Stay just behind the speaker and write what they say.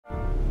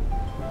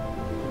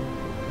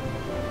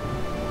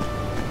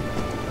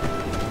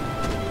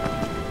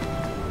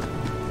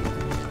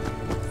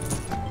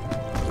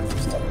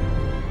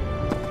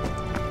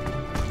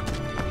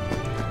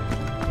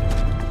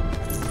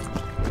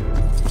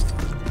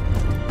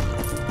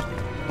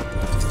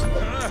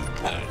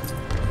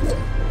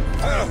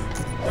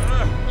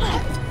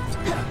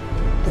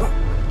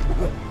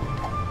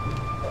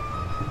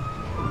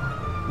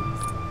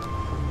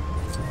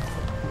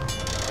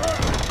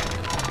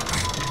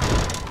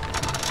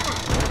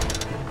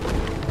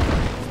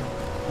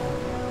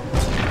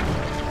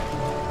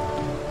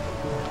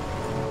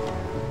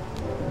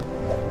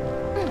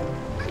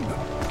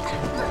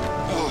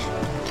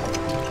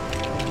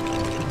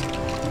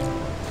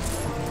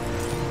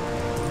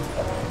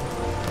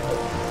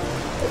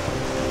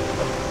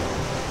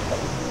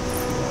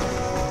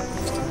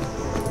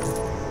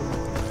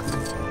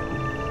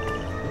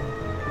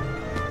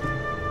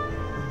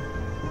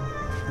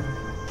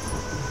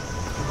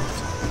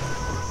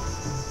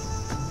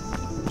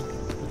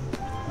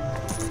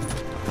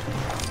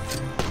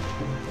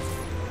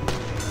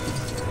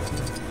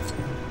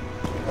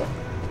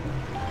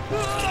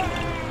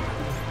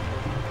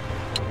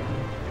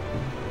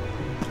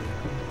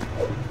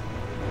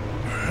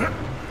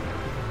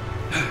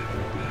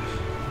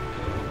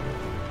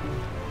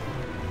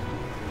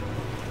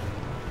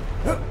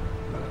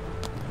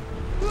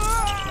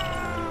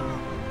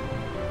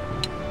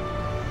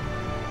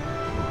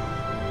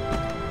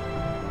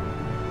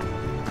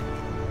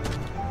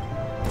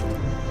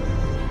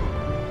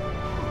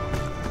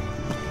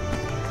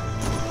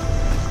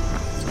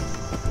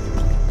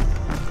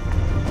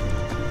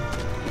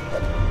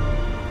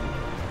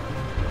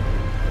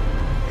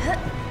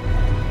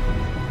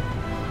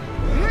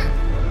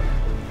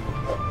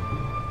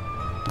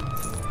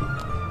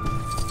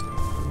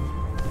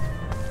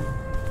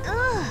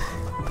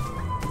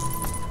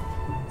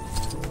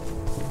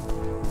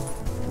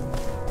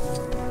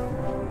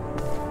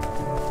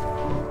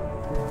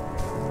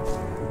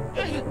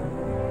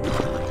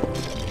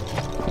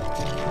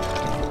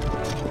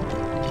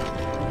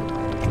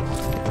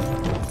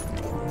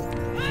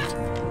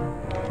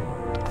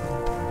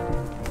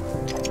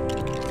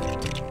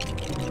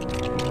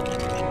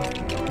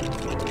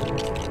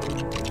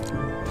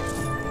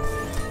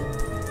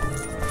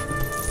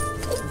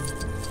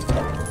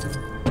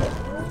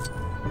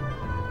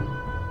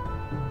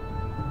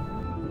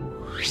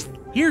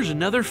Here's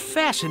another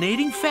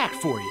fascinating fact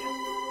for you.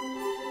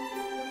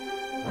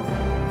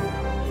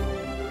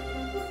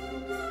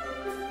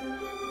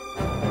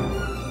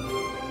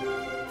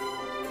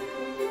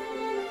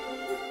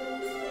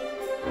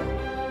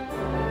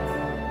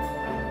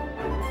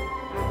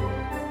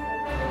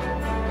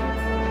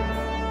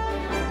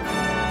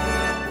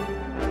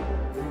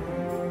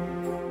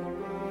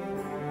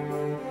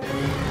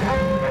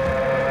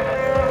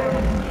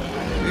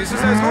 This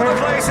is as good a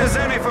place as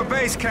any for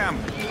base camp.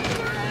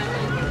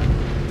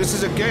 This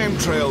is a game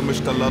trail,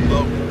 Mr.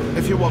 Ludlow.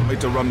 If you want me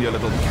to run your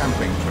little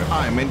camping trip,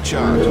 I'm in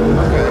charge.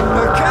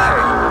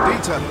 Okay?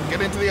 Peter,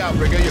 get into the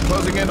outrigger. You're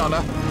closing in on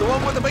her. The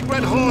one with the big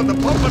red horn, the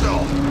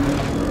pompadour.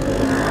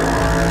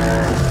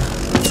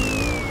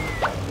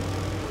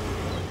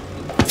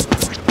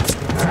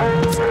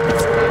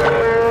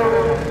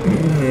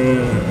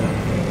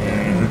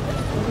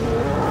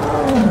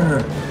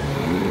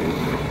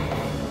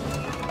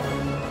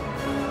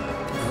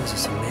 Those are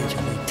some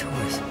major league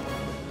toys.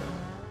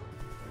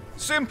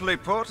 Simply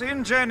put,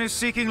 InGen is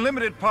seeking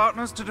limited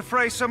partners to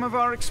defray some of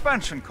our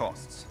expansion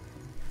costs.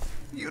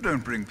 You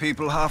don't bring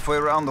people halfway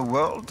around the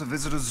world to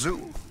visit a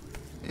zoo.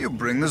 You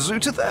bring the zoo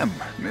to them.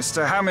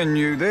 Mr. Hammond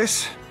knew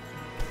this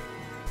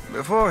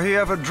before he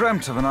ever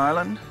dreamt of an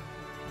island.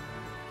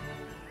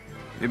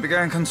 He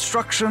began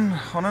construction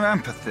on an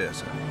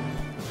amphitheater.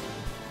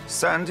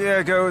 San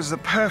Diego is the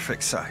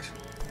perfect site.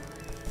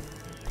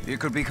 It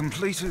could be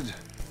completed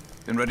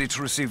and ready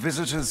to receive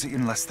visitors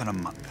in less than a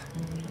month.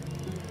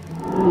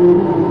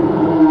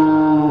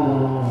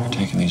 We're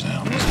taking these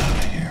animals out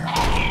of here.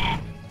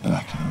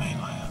 Back to the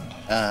mainland.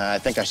 I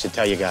think I should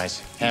tell you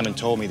guys. Hammond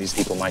told me these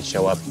people might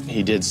show up.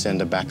 He did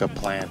send a backup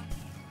plan.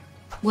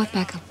 What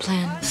backup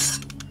plan?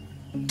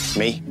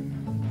 Me?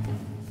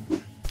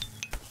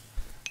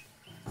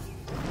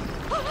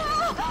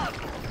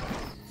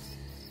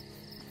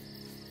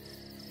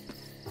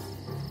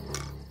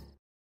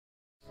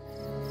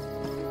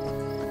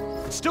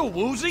 Still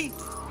woozy?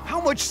 How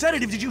much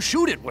sedative did you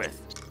shoot it with?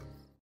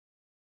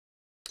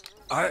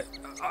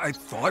 I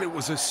thought it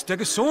was a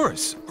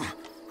stegosaurus.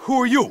 Who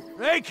are you?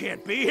 They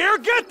can't be here.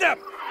 Get them!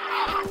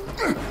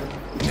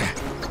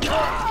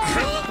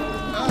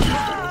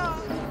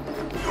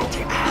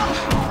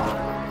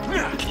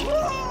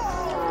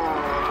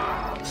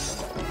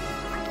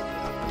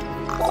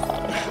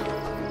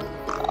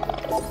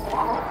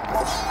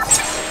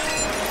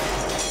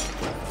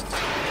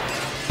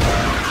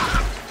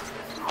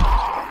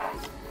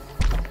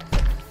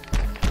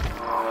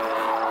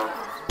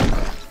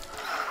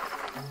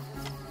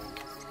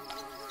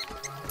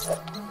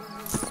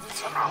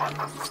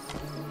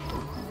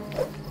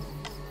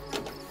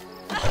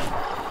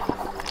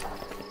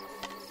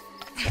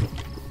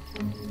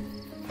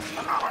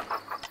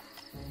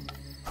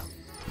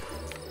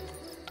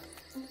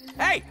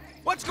 Hey,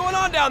 what's going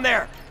on down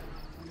there?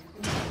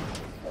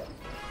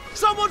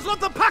 Someone's let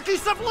the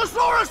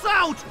Pachycephalosaurus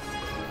out!